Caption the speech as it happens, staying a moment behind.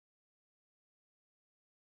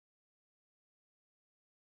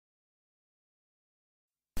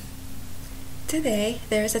Today,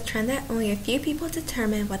 there is a trend that only a few people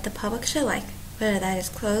determine what the public should like, whether that is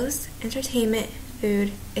clothes, entertainment,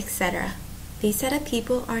 food, etc. These set of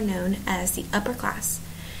people are known as the upper class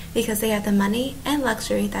because they have the money and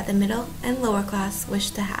luxury that the middle and lower class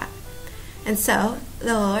wish to have. And so,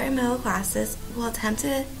 the lower and middle classes will attempt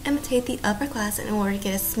to imitate the upper class in order to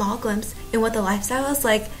get a small glimpse in what the lifestyle is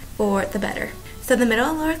like for the better. So the middle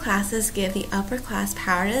and lower classes give the upper class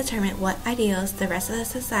power to determine what ideals the rest of the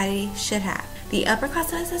society should have. The upper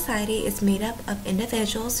class of the society is made up of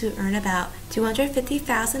individuals who earn about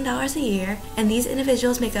 $250,000 a year, and these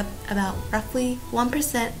individuals make up about roughly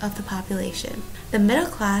 1% of the population. The middle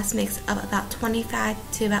class makes up about 25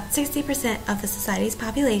 to about 60% of the society's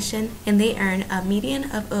population, and they earn a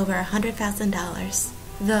median of over $100,000.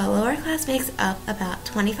 The lower class makes up about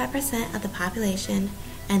 25% of the population,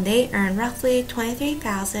 and they earn roughly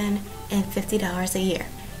 $23,050 a year.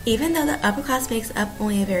 Even though the upper class makes up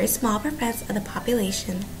only a very small percent of the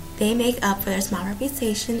population, they make up for their small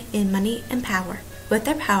reputation in money and power. With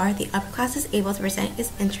their power, the upper class is able to present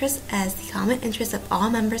its interests as the common interests of all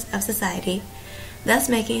members of society, thus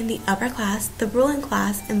making the upper class the ruling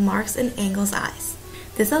class in Marx and Engels' eyes.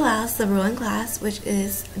 This allows the ruling class, which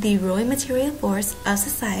is the ruling material force of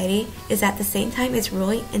society, is at the same time its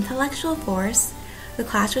ruling intellectual force. The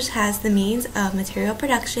class which has the means of material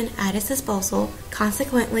production at its disposal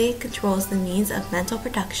consequently controls the means of mental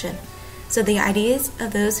production. So the ideas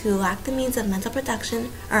of those who lack the means of mental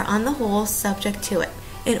production are on the whole subject to it.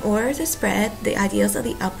 In order to spread the ideals of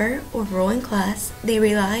the upper or ruling class, they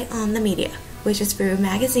rely on the media, which is through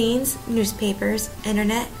magazines, newspapers,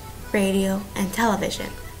 internet, radio, and television.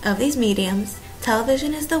 Of these mediums,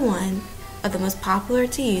 television is the one of the most popular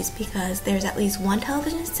to use because there's at least one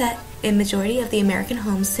television set in majority of the American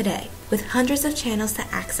homes today, with hundreds of channels to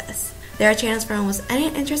access. There are channels for almost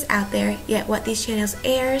any interest out there, yet what these channels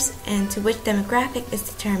airs and to which demographic is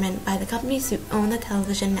determined by the companies who own the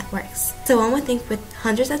television networks. So one would think with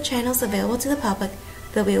hundreds of channels available to the public,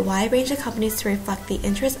 there will be a wide range of companies to reflect the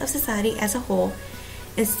interests of society as a whole.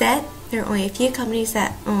 Instead, there are only a few companies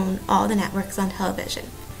that own all the networks on television.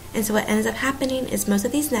 And so what ends up happening is most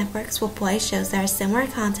of these networks will play shows that are similar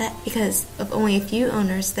content because of only a few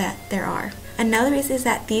owners that there are. Another reason is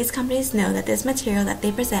that these companies know that this material that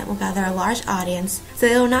they present will gather a large audience, so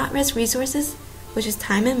they will not risk resources, which is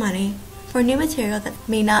time and money, for new material that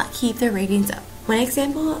may not keep their ratings up. One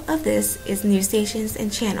example of this is news stations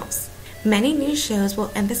and channels. Many news shows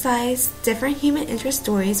will emphasize different human interest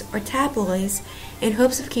stories or tabloids in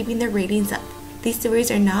hopes of keeping their ratings up. These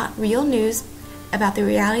stories are not real news about the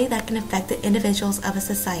reality that can affect the individuals of a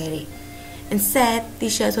society. Instead,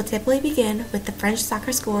 these shows will typically begin with the French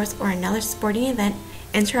soccer scores or another sporting event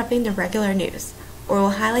interrupting the regular news, or will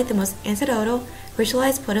highlight the most anecdotal,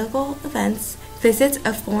 ritualized political events, visits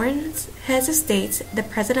of foreign heads of states, the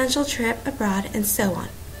presidential trip abroad, and so on,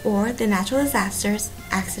 or the natural disasters,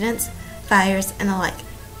 accidents, fires, and the like.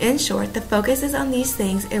 In short, the focus is on these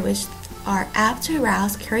things which are apt to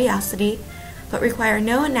arouse curiosity, but require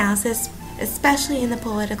no analysis, especially in the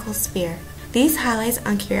political sphere. These highlights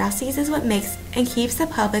on curiosities is what makes and keeps the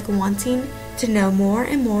public wanting to know more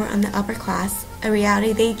and more on the upper class, a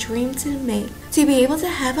reality they dream to make, to be able to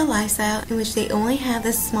have a lifestyle in which they only have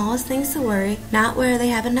the smallest things to worry, not where they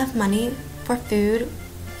have enough money for food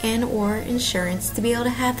and or insurance, to be able to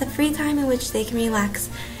have the free time in which they can relax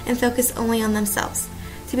and focus only on themselves,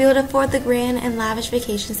 to be able to afford the grand and lavish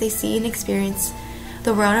vacations they see and experience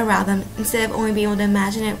the world around them instead of only being able to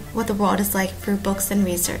imagine what the world is like through books and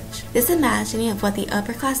research. This imagining of what the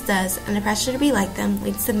upper class does and the pressure to be like them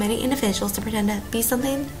leads to many individuals to pretend to be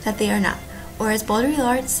something that they are not. Or as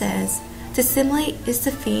Baudrillard says, to simulate is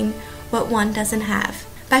to feign what one doesn't have.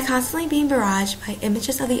 By constantly being barraged by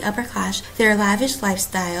images of the upper class, their lavish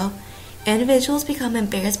lifestyle, individuals become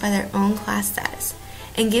embarrassed by their own class status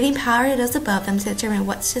and giving power to those above them to determine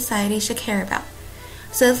what society should care about.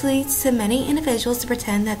 So this leads to many individuals to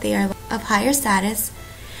pretend that they are of higher status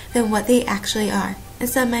than what they actually are. And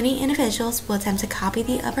so many individuals will attempt to copy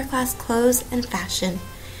the upper class clothes and fashion.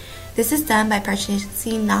 This is done by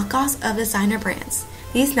purchasing knockoffs of designer brands.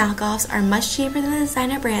 These knockoffs are much cheaper than the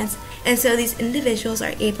designer brands, and so these individuals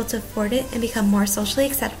are able to afford it and become more socially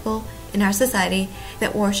acceptable in our society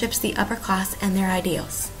that worships the upper class and their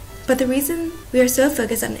ideals. But the reason we are so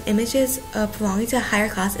focused on images of belonging to a higher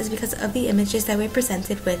class is because of the images that we're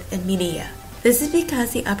presented with in media. This is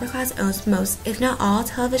because the upper class owns most, if not all,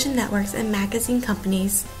 television networks and magazine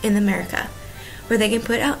companies in America, where they can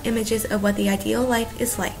put out images of what the ideal life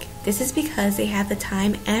is like. This is because they have the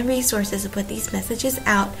time and resources to put these messages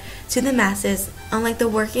out to the masses, unlike the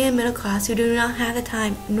working and middle class who do not have the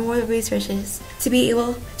time nor the resources to be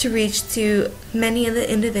able to reach to many of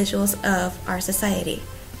the individuals of our society.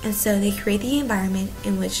 And so they create the environment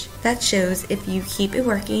in which that shows if you keep it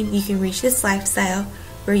working, you can reach this lifestyle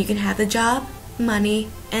where you can have the job, money,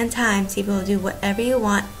 and time to be able to do whatever you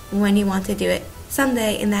want when you want to do it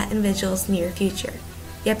someday in that individual's near future.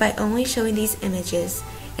 Yet by only showing these images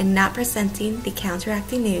and not presenting the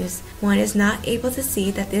counteracting news, one is not able to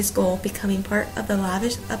see that this goal, becoming part of the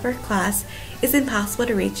lavish upper class, is impossible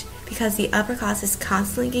to reach because the upper class is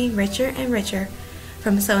constantly getting richer and richer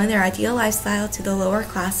from selling their ideal lifestyle to the lower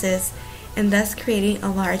classes, and thus creating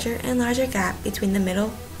a larger and larger gap between the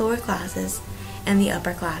middle, lower classes and the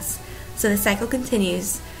upper class. So the cycle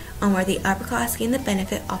continues on where the upper class gain the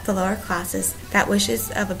benefit off the lower classes that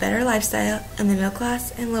wishes of a better lifestyle, and the middle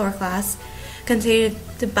class and lower class continue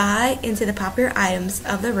to buy into the popular items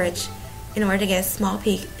of the rich in order to get a small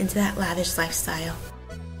peek into that lavish lifestyle.